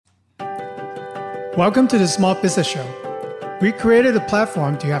Welcome to the Small Business Show. We created a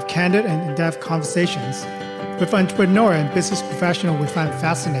platform to have candid and in-depth conversations with entrepreneur and business professionals we find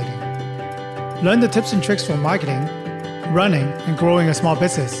fascinating. Learn the tips and tricks for marketing, running, and growing a small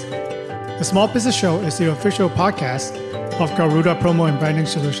business. The Small Business Show is the official podcast of Garuda Promo and Branding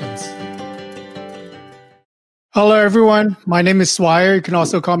Solutions. Hello, everyone. My name is Swire. You can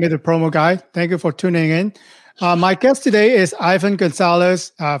also call me the promo guy. Thank you for tuning in. My guest today is Ivan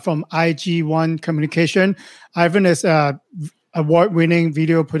Gonzalez from IG1 Communication. Ivan is an award-winning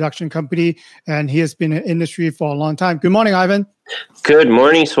video production company, and he has been in the industry for a long time. Good morning, Ivan. Good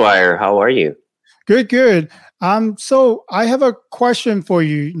morning, Swire. How are you? Good. So I have a question for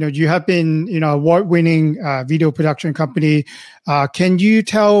you. You have been, award-winning video production company. Can you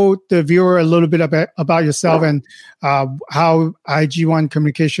tell the viewer a little bit about yourself and how IG1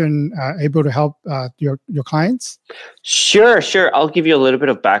 Communication able to help your clients? Sure. I'll give you a little bit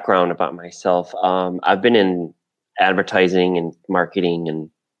of background about myself. I've been in advertising and marketing and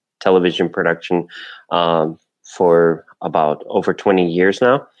television production for about over 20 years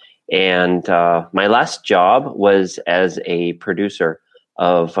now. And my last job was as a producer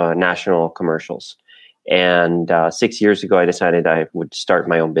of national commercials. And 6 years ago, I decided I would start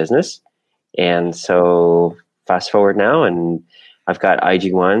my own business. And so fast forward now, and I've got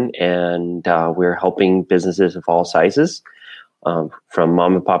IG1, and we're helping businesses of all sizes, from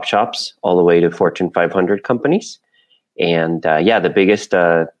mom and pop shops all the way to Fortune 500 companies. And the biggest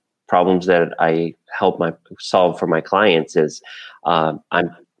problems that I help solve for my clients is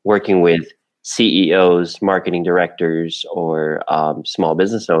I'm working with CEOs, marketing directors, or small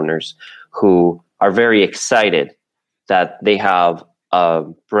business owners who are very excited that they have a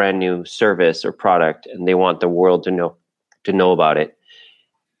brand new service or product and they want the world to know about it.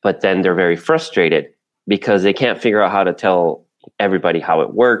 But then they're very frustrated because they can't figure out how to tell everybody how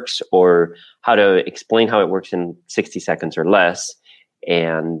it works or how to explain how it works in 60 seconds or less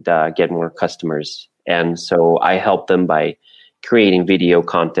and get more customers. And so I help them by creating video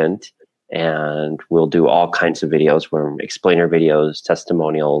content, and we'll do all kinds of videos, from explainer videos,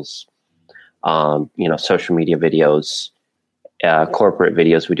 testimonials, social media videos, corporate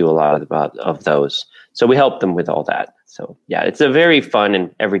videos. We do a lot of those. So we help them with all that. So it's a very fun,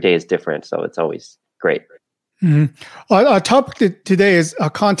 and every day is different. So it's always great. Mm-hmm. Our topic today is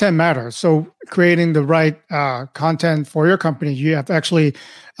content matters. So creating the right content for your company, you have actually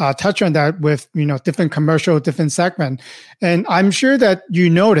touched on that with different commercial, different segment. And I'm sure that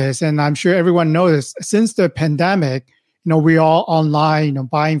you notice, and I'm sure everyone noticed, since the pandemic, we all online,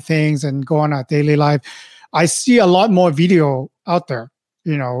 buying things and go on our daily life. I see a lot more video out there.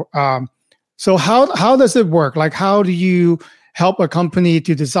 So how does it work? Like, how do you help a company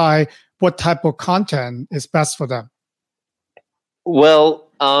to decide what type of content is best for them? Well,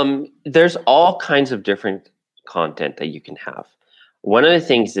 there's all kinds of different content that you can have. One of the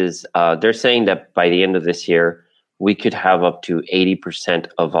things is they're saying that by the end of this year, we could have up to 80%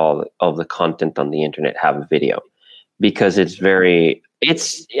 of all of the content on the internet have a video, because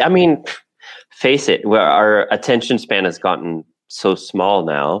face it, where our attention span has gotten so small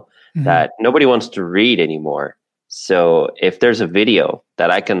now that nobody wants to read anymore. So if there's a video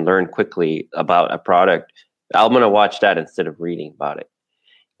that I can learn quickly about a product, I'm going to watch that instead of reading about it.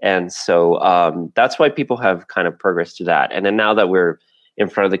 And so that's why people have kind of progressed to that. And then now that we're in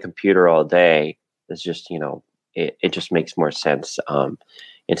front of the computer all day, it's just, it just makes more sense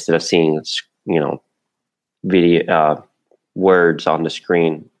instead of seeing, video words on the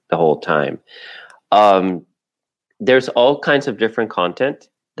screen the whole time. There's all kinds of different content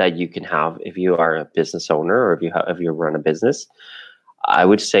that you can have if you are a business owner or if you run a business. I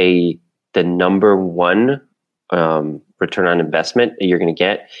would say the number one return on investment that you're going to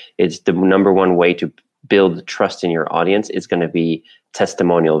get is the number one way to build trust in your audience is going to be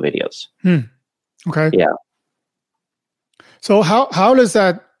testimonial videos. Okay. Yeah. So how does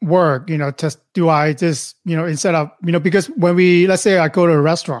that work? Do I just, instead of, because when let's say I go to a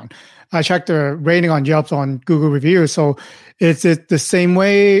restaurant, I check the rating on Yelp, on Google reviews. So is it the same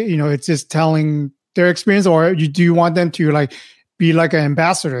way? It's just telling their experience, or do you want them to be like an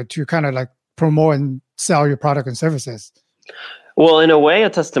ambassador to kind of promote and sell your product and services? Well, in a way, a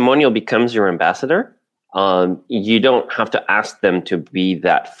testimonial becomes your ambassador. You don't have to ask them to be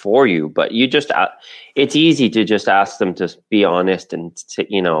that for you, but it's easy to just ask them to be honest and,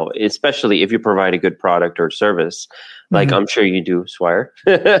 especially if you provide a good product or service, like I'm sure you do, Swire.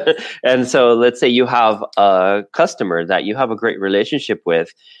 And so let's say you have a customer that you have a great relationship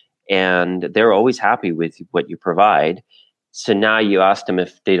with, and they're always happy with what you provide. So now you ask them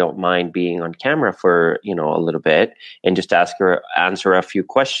if they don't mind being on camera for, a little bit, and just answer a few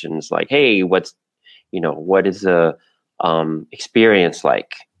questions like, hey, what is the experience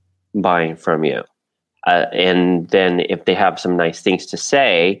like buying from you? And then if they have some nice things to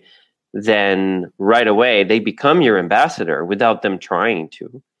say, then right away they become your ambassador without them trying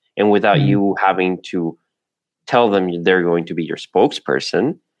to, and without you having to tell them they're going to be your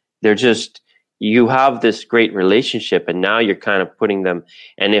spokesperson. They're just, you have this great relationship, and now you're kind of putting them,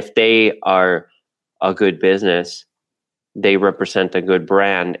 and if they are a good business, they represent a good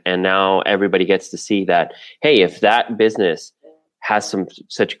brand, and now everybody gets to see that, hey, if that business has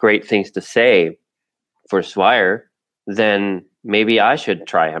such great things to say for Swire, then maybe I should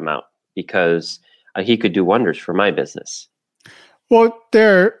try him out, because he could do wonders for my business. Well,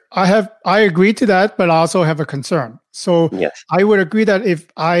 I agree to that, but I also have a concern. So yes. I would agree that if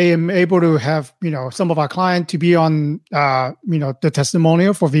I am able to have, some of our clients to be on, the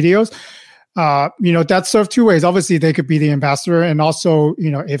testimonial for videos, that serves two ways. Obviously, they could be the ambassador, and also,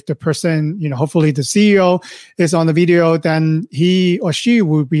 if the person, hopefully the CEO is on the video, then he or she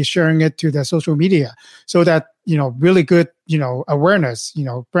will be sharing it to their social media, so that really good, awareness,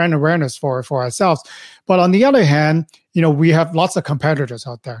 brand awareness for ourselves. But on the other hand, we have lots of competitors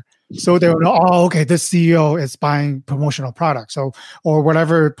out there. So they will know, oh, okay, this CEO is buying promotional products, or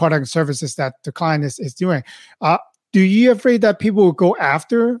whatever product and services that the client is doing. Do you afraid that people will go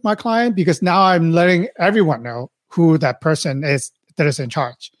after my client? Because now I'm letting everyone know who that person is that is in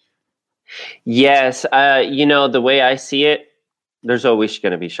charge. Yes. The way I see it, there's always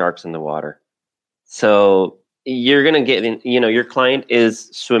going to be sharks in the water. So you're going to get in, your client is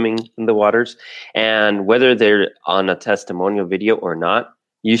swimming in the waters, and whether they're on a testimonial video or not,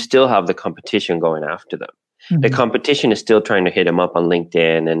 you still have the competition going after them. The competition is still trying to hit them up on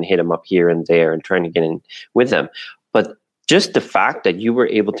LinkedIn and hit them up here and there and trying to get in with them. But just the fact that you were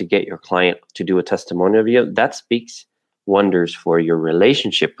able to get your client to do a testimonial video, that speaks wonders for your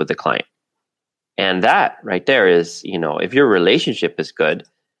relationship with the client. And that right there is, if your relationship is good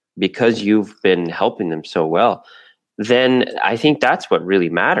because you've been helping them so well, then I think that's what really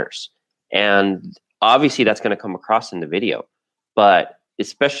matters. And obviously that's going to come across in the video, but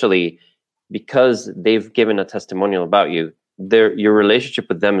especially because they've given a testimonial about you, your relationship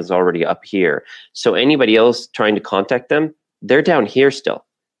with them is already up here. So anybody else trying to contact them, they're down here still.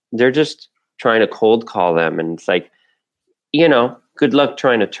 They're just trying to cold call them. And it's like, good luck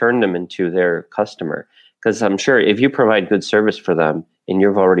trying to turn them into their customer. Because I'm sure if you provide good service for them and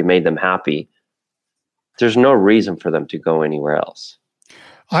you've already made them happy, there's no reason for them to go anywhere else.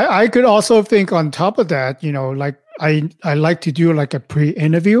 I could also think on top of that, like I like to do like a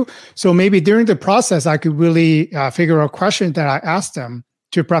pre-interview. So maybe during the process, I could really figure out questions that I asked them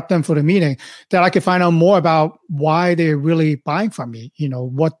to prep them for the meeting, that I could find out more about why they're really buying from me.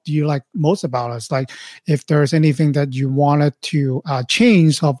 What do you like most about us? Like if there's anything that you wanted to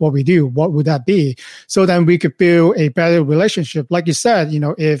change of what we do, what would that be? So then we could build a better relationship. Like you said,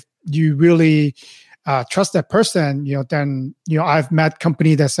 if you really trust that person, then, I've met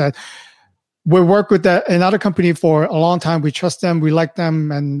company that said, we work with another company for a long time. We trust them. We like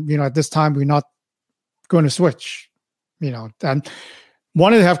them. And, at this time, we're not going to switch, and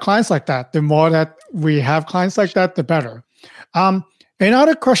wanted to have clients like that. The more that we have clients like that, the better.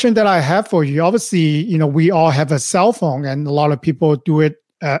 Another question that I have for you, obviously, we all have a cell phone, and a lot of people do it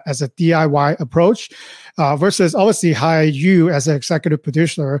as a DIY approach versus obviously hire you as an executive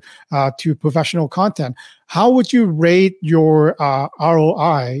producer to professional content. How would you rate your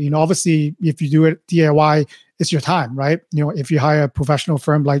ROI? Obviously, if you do it DIY, it's your time, right? If you hire a professional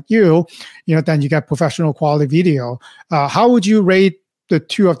firm like you, then you get professional quality video. How would you rate the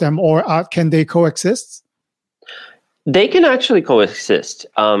two of them, or can they coexist? They can actually coexist.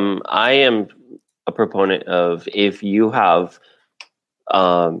 I am a proponent of, if you have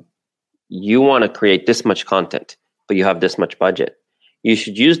you want to create this much content, but you have this much budget, you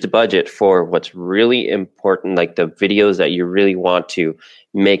should use the budget for what's really important, like the videos that you really want to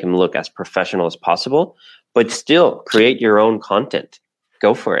make them look as professional as possible, but still create your own content.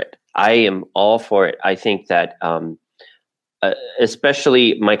 Go for it. I am all for it. I think that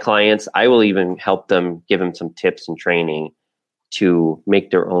especially my clients, I will even help them, give them some tips and training to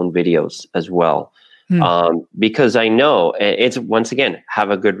make their own videos as well. Because I know it's, once again,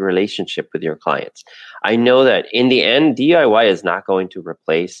 have a good relationship with your clients. I know that in the end, DIY is not going to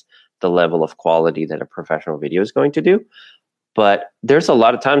replace the level of quality that a professional video is going to do. But there's a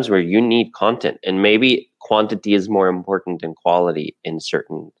lot of times where you need content, and maybe quantity is more important than quality in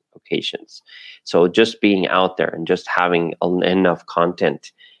certain occasions. So just being out there and just having enough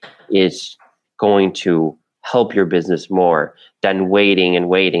content is going to help your business more than waiting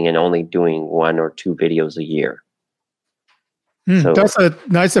and only doing 1 or 2 videos a year. So That's a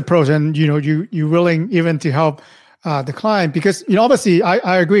nice approach, and you're willing even to help the client because obviously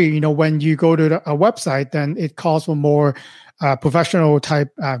I agree. When you go to a website, then it calls for more professional type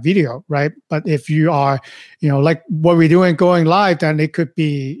video, right? But if you are, like what we're doing going live, then it could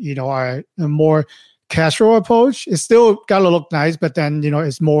be a more casual approach. It's still got to look nice, but then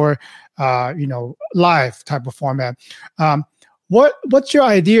it's more live type of format. What's your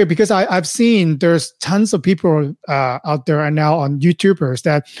idea? Because I've seen there's tons of people out there and now on YouTubers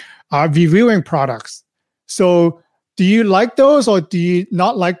that are reviewing products. So do you like those or do you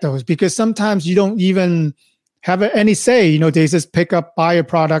not like those? Because sometimes you don't even have any say. They just pick up, buy a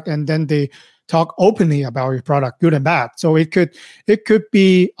product, and then they talk openly about your product, good and bad. So it could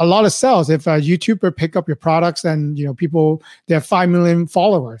be a lot of sales if a YouTuber pick up your products and people, they have 5 million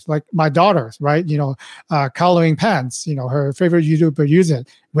followers, like my daughters, right? Coloring pants, her favorite YouTuber use it,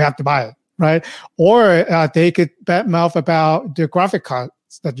 we have to buy it, right? Or they could badmouth about the graphic cards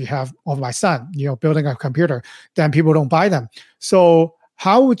that you have of my son, building a computer, then people don't buy them. So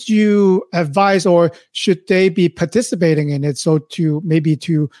how would you advise, or should they be participating in it so to maybe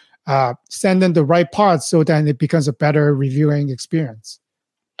to send in the right parts so then it becomes a better reviewing experience?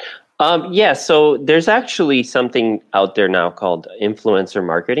 Yeah, so there's actually something out there now called influencer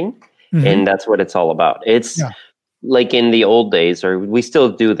marketing, and that's what it's all about. It's like in the old days, or we still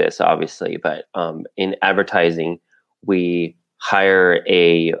do this, obviously, but in advertising, we hire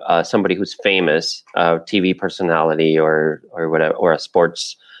somebody who's famous, a TV personality or whatever, or a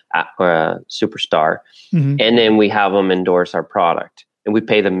sports or a superstar, and then we have them endorse our product. And we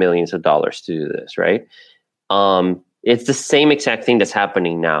pay them millions of dollars to do this, right? It's the same exact thing that's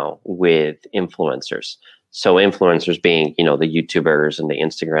happening now with influencers. So influencers being, the YouTubers and the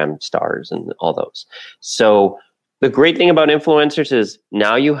Instagram stars and all those. So the great thing about influencers is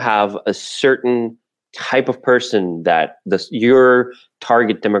now you have a certain type of person that your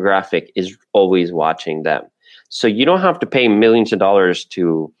target demographic is always watching them. So you don't have to pay millions of dollars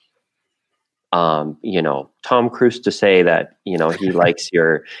to Tom Cruise to say that, he likes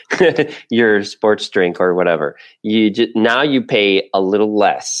your your sports drink or whatever. Now you pay a little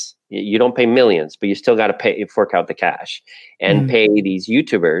less. You don't pay millions, but you still got to fork out the cash and pay these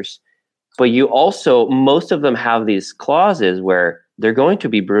YouTubers. But you also, most of them have these clauses where they're going to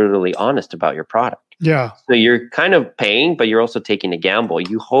be brutally honest about your product. Yeah. So you're kind of paying, but you're also taking a gamble.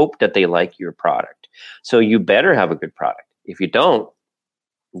 You hope that they like your product. So you better have a good product. If you don't,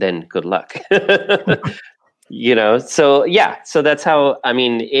 then good luck. So that's how,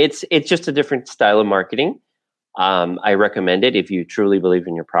 it's just a different style of marketing. I recommend it if you truly believe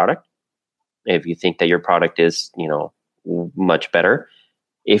in your product, if you think that your product is much better.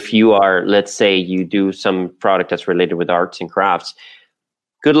 If you are, let's say you do some product that's related with arts and crafts,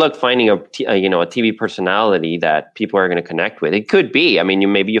 good luck finding a TV personality that people are going to connect with. It could be,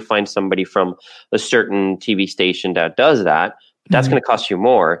 maybe you find somebody from a certain TV station that does that. That's going to cost you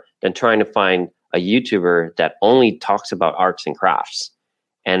more than trying to find a YouTuber that only talks about arts and crafts.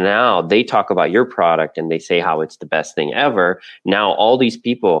 And now they talk about your product and they say how it's the best thing ever. Now all these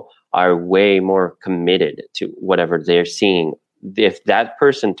people are way more committed to whatever they're seeing. If that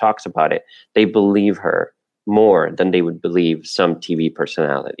person talks about it, they believe her more than they would believe some TV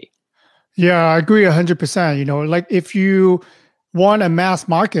personality. Yeah, I agree 100%. Like if you want a mass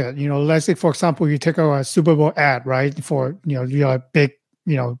market, let's say, for example, you take a Super Bowl ad, right? For, you're a big,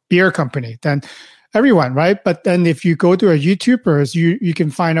 beer company, then everyone, right? But then if you go to a YouTubers, you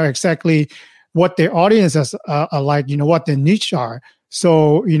can find out exactly what their audiences are like, what their niche are.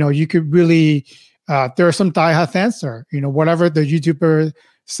 So, you could really, there are some diehard fans there, whatever the YouTuber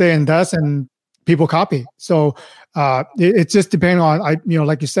say and does, and people copy. So it just depends on,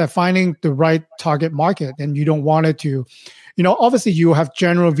 like you said, finding the right target market. And you don't want it to, obviously you have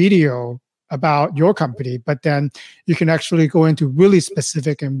general video about your company, but then you can actually go into really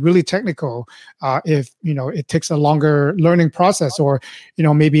specific and really technical if, it takes a longer learning process, or,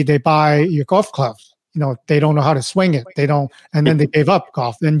 maybe they buy your golf clubs, they don't know how to swing it. And then they gave up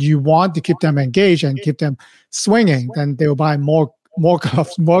golf. And you want to keep them engaged and keep them swinging, then they'll buy more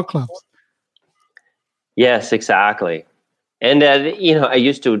clubs, more clubs. Yes, exactly. And, I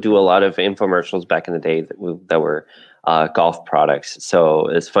used to do a lot of infomercials back in the day that were golf products. So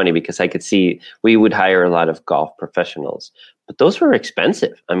it's funny because I could see we would hire a lot of golf professionals, but those were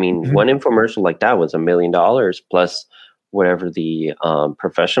expensive. One infomercial like that was $1 million plus whatever the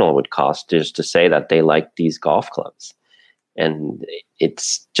professional would cost just to say that they like these golf clubs. And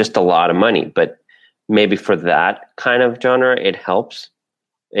it's just a lot of money, but maybe for that kind of genre, it helps.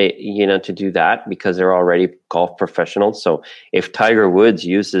 To do that because they're already golf professionals. So if Tiger Woods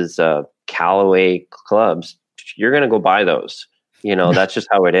uses Callaway clubs, you're going to go buy those That's just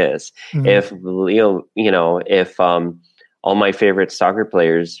how it is. If if all my favorite soccer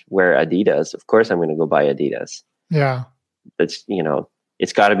players wear Adidas, of course I'm going to go buy Adidas. Yeah. That's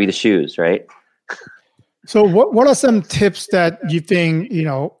it's got to be the shoes, right? So what are some tips that you think,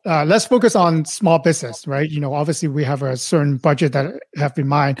 let's focus on small business, right? Obviously we have a certain budget that I have in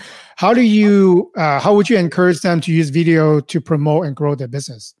mind. How would you encourage them to use video to promote and grow their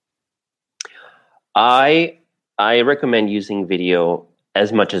business? I recommend using video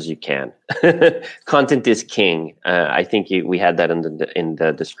as much as you can. Content is king. I think we had that in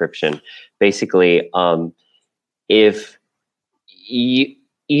the description. Basically, if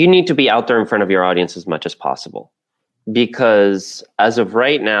you need to be out there in front of your audience as much as possible, because as of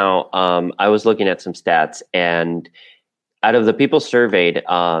right now, I was looking at some stats, and out of the people surveyed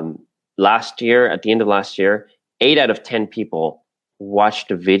last year, at the end of last year, 8 out of 10 people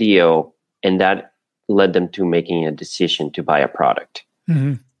watched a video, and that led them to making a decision to buy a product.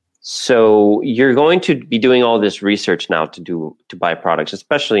 Mm-hmm. So you're going to be doing all this research now to buy products,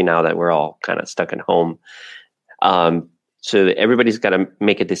 especially now that we're all kind of stuck at home. So everybody's got to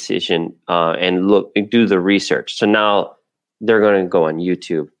make a decision and do the research. So now they're going to go on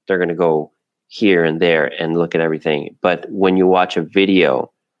YouTube. They're going to go here and there and look at everything. But when you watch a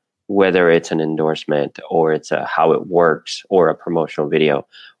video, whether it's an endorsement or it's a how it works or a promotional video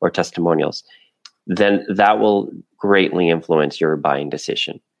or testimonials, then that will greatly influence your buying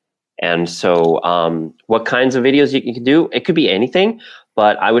decision. And so what kinds of videos you can do? It could be anything,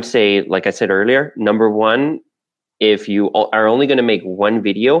 but I would say, like I said earlier, number one, if you are only going to make one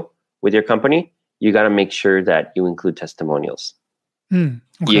video with your company, you got to make sure that you include testimonials. Okay.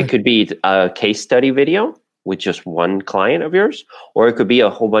 It could be a case study video with just one client of yours, or it could be a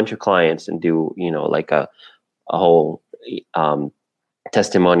whole bunch of clients and do, like a whole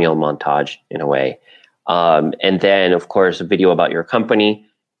testimonial montage in a way. And then, of course, a video about your company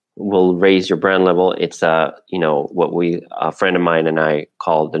will raise your brand level. It's what a friend of mine and I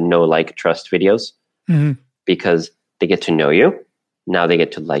call the know, like, trust videos. Mm-hmm. Because they get to know you, now they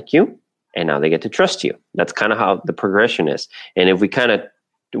get to like you, and now they get to trust you. That's kind of how the progression is. And if we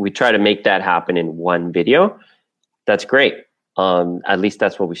try to make that happen in one video, that's great. At least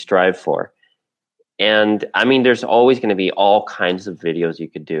that's what we strive for. And I mean, there's always going to be all kinds of videos you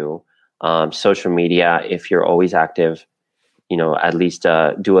could do. Social media, if you're always active, at least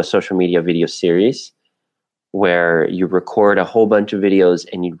do a social media video series where you record a whole bunch of videos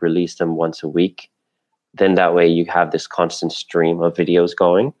and you release them once a week. Then that way you have this constant stream of videos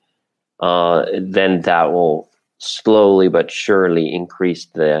going. Then that will slowly but surely increase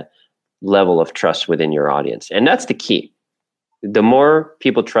the level of trust within your audience. And that's the key. The more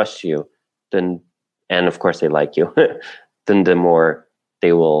people trust you, and of course they like you, then the more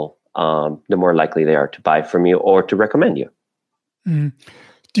they will, the more likely they are to buy from you or to recommend you. Mm.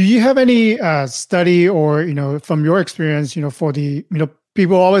 Do you have any study or, from your experience, for the,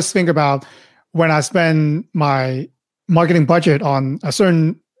 people always think about, when I spend my marketing budget on a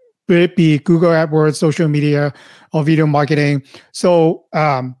certain, would it be Google AdWords, social media, or video marketing? So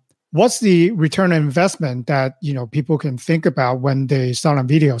what's the return on investment that, people can think about when they start on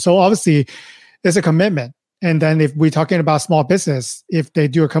video? So obviously there's a commitment. And then if we're talking about small business, if they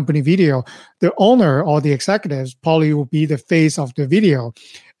do a company video, the owner or the executives probably will be the face of the video.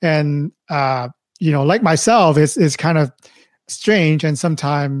 And, like myself, it's kind of strange and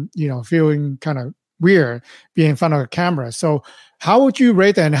sometimes, feeling kind of weird being in front of a camera. So how would you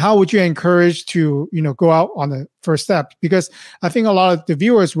rate that, and how would you encourage to, go out on the first step? Because I think a lot of the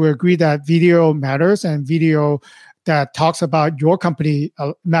viewers will agree that video matters, and video that talks about your company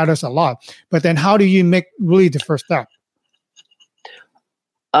matters a lot. But then how do you make really the first step?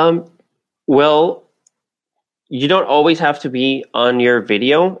 Well, you don't always have to be on your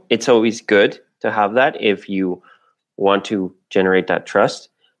video. It's always good to have that if you want to generate that trust.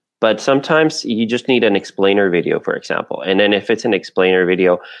 But sometimes you just need an explainer video, for example. And then if it's an explainer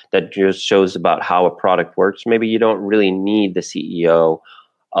video that just shows about how a product works, maybe you don't really need the CEO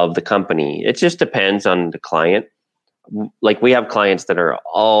of the company. It just depends on the client. Like, we have clients that are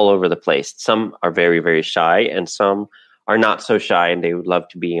all over the place. Some are very, very shy, and some are not so shy and they would love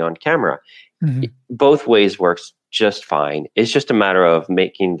to be on camera. Mm-hmm. Both ways works just fine. It's just a matter of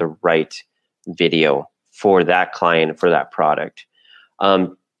making the right video for that client, for that product.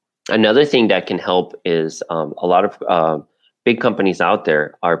 Another thing that can help is a lot of big companies out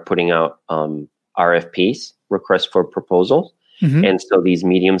there are putting out RFPs, requests for proposals. Mm-hmm. And so these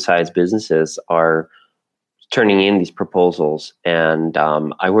medium-sized businesses are turning in these proposals. And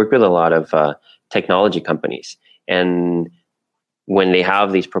I work with a lot of technology companies. And when they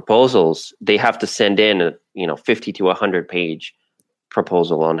have these proposals, they have to send in a 50 to 100 page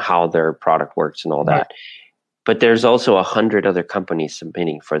proposal on how their product works and all that. But there's also 100 other companies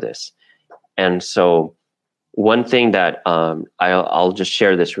submitting for this. And so one thing that I'll just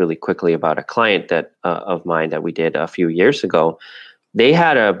share this really quickly about a client that of mine that we did a few years ago. They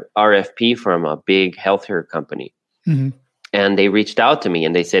had a RFP from a big healthcare company. Mm-hmm. And they reached out to me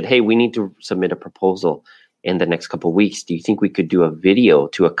and they said, hey, we need to submit a proposal in the next couple of weeks. Do you think we could do a video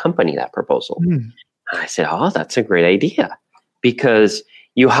to accompany that proposal? Mm. And I said, oh, that's a great idea. Because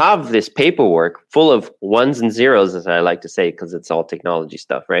you have this paperwork full of ones and zeros, as I like to say, because it's all technology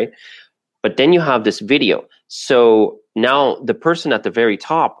stuff, right? But then you have this video. So now the person at the very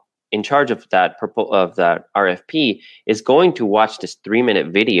top in charge of that RFP is going to watch this 3-minute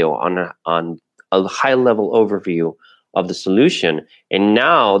video on a high-level overview of the solution. And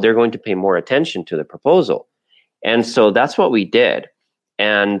now they're going to pay more attention to the proposal. And so that's what we did.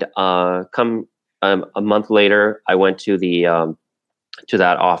 And come a month later, I went to to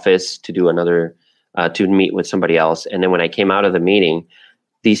that office to do another, to meet with somebody else. And then when I came out of the meeting,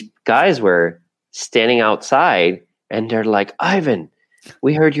 these guys were standing outside and they're like, Ivan,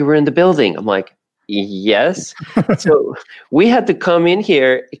 we heard you were in the building. I'm like, yes. So we had to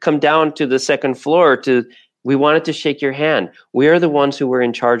come down to the second floor we wanted to shake your hand. We are the ones who were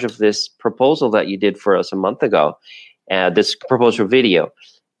in charge of this proposal that you did for us a month ago, this proposal video.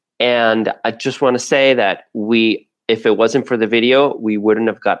 And I just want to say that if it wasn't for the video, we wouldn't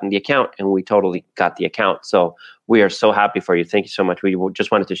have gotten the account, and we totally got the account. So we are so happy for you. Thank you so much. We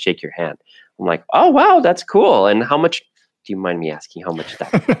just wanted to shake your hand. I'm like, oh, wow, that's cool. And how much, do you mind me asking how much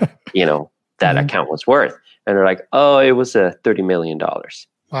that, that account was worth? And they're like, oh, it was $30 million. Wow,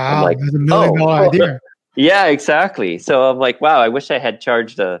 I'm like, that's $1 million idea. Yeah, exactly. So I'm like, wow, I wish I had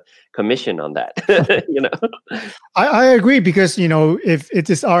charged a commission on that. I agree, because if it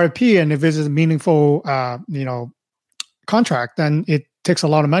is RFP and if it's a meaningful contract, then it takes a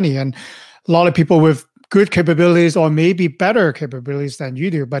lot of money, and a lot of people with good capabilities or maybe better capabilities than you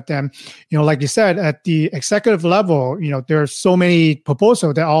do. But then, like you said, at the executive level, there are so many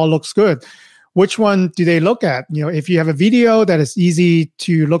proposals that all looks good. Which one do they look at? If you have a video that is easy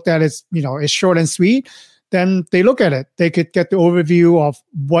to look at, it's short and sweet, then they look at it. They could get the overview of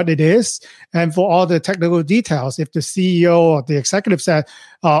what it is. And for all the technical details, if the CEO or the executive said,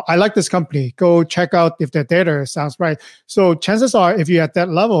 I like this company, go check out if their data sounds right. So chances are, if you're at that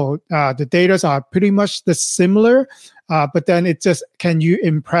level, the data are pretty much the similar, but then it just, can you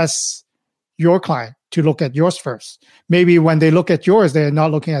impress your client to look at yours first? Maybe when they look at yours, they're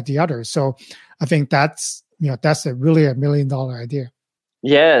not looking at the others. So I think that's really $1 million idea.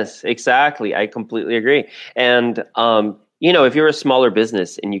 Yes, exactly. I completely agree. And, if you're a smaller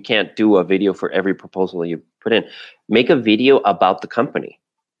business and you can't do a video for every proposal you put in, make a video about the company.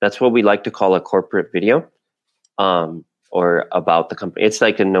 That's what we like to call a corporate video, or about the company. It's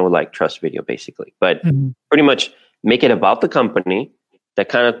like a trust video, basically. But pretty much make it about the company, that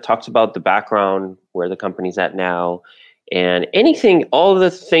kind of talks about the background, where the company's at now, and all of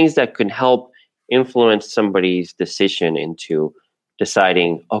the things that could help influence somebody's decision into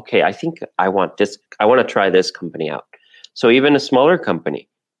deciding, okay, I think I want to try this company out. So even a smaller company,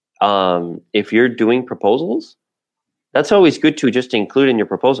 if you're doing proposals, that's always good to just include in your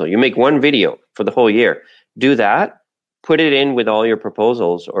proposal. You make one video for the whole year. Do that, put it in with all your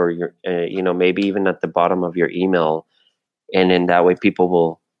proposals, or your, maybe even at the bottom of your email. And in that way,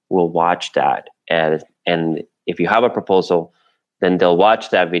 people will watch that. And if you have a proposal, then they'll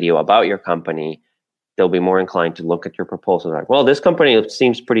watch that video about your company. They'll be more inclined to look at your proposal. Like, well, this company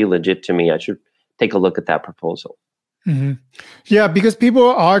seems pretty legit to me. I should take a look at that proposal. Mm-hmm. Yeah, because people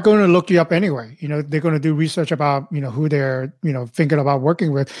are going to look you up anyway. They're going to do research about, who they're, thinking about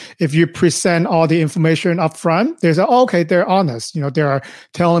working with. If you present all the information up front, they say, oh, okay, they're honest. They are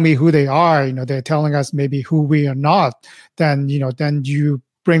telling me who they are. They're telling us maybe who we are not. Then you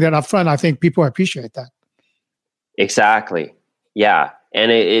bring that up front. I think people appreciate that. Exactly. Yeah.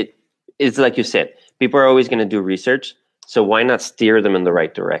 And it's like you said, people are always going to do research. So why not steer them in the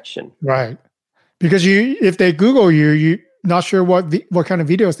right direction? Right. Because if they Google you're not sure what kind of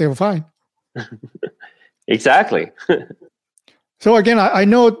videos they will find. Exactly. So again, I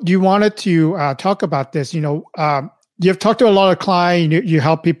know you wanted to talk about this. You've talked to a lot of clients. You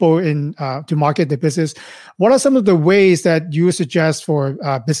help people to market the business. What are some of the ways that you suggest for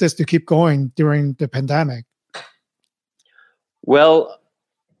business to keep going during the pandemic? Well,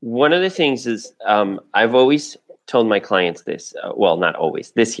 one of the things is I've always told my clients this, well, not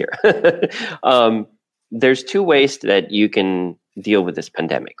always, this year. There's two ways that you can deal with this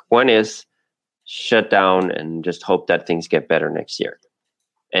pandemic. One is shut down and just hope that things get better next year.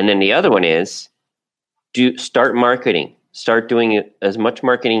 And then the other one is start marketing. start doing as much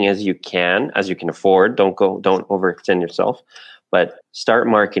marketing as you can afford. Don't overextend yourself, but start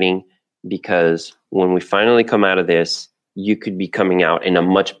marketing, because when we finally come out of this, you could be coming out in a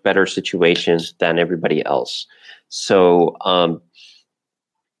much better situation than everybody else. So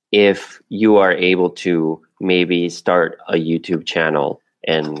if you are able to maybe start a YouTube channel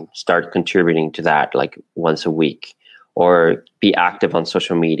and start contributing to that like once a week, or be active on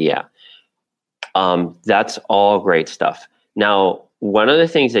social media, that's all great stuff. Now, one of the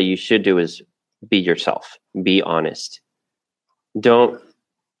things that you should do is be yourself, be honest. Don't,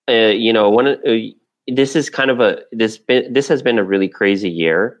 this is kind of this has been a really crazy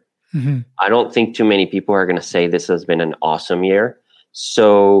year. Mm-hmm. I don't think too many people are going to say this has been an awesome year.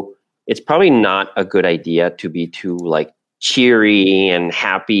 So it's probably not a good idea to be too like cheery and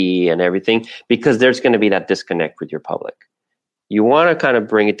happy and everything, because there's going to be that disconnect with your public. You want to kind of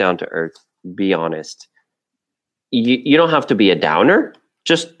bring it down to earth, be honest. You don't have to be a downer,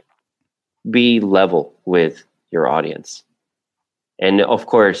 just be level with your audience. And of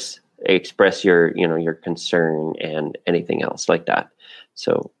course, express your concern and anything else like that.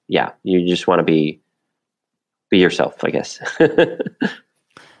 So yeah, you just want to be yourself, I guess.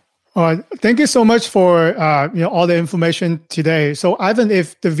 Thank you so much for all the information today. So Ivan,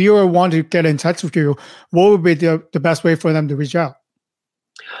 if the viewer want to get in touch with you, what would be the best way for them to reach out?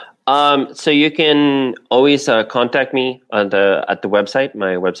 So you can always contact me at the website.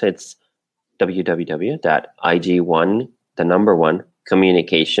 My website's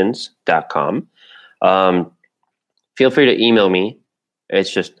www.ig1communications.com. Feel free to email me.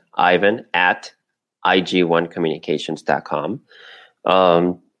 It's just ivan@ig1communications.com.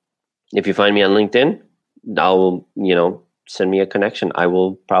 If you find me on LinkedIn, I'll, send me a connection. I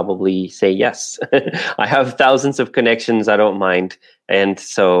will probably say yes. I have thousands of connections. I don't mind. And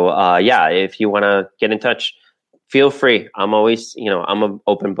so, if you want to get in touch, feel free. I'm always, I'm an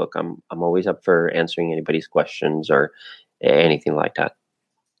open book. I'm always up for answering anybody's questions or anything like that.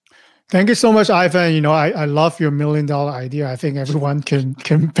 Thank you so much, Ivan. I love your $1 million idea. I think everyone can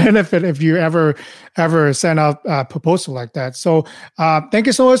benefit if you ever send out a proposal like that. So thank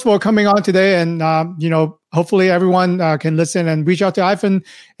you so much for coming on today. And, hopefully everyone can listen and reach out to Ivan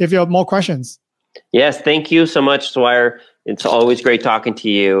if you have more questions. Yes, thank you so much, Swire. It's always great talking to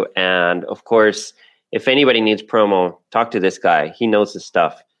you. And of course, if anybody needs promo, talk to this guy. He knows his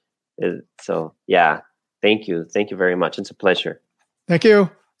stuff. So yeah, thank you. Thank you very much. It's a pleasure. Thank you.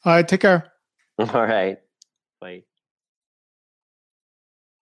 All right, take care. All right. Bye.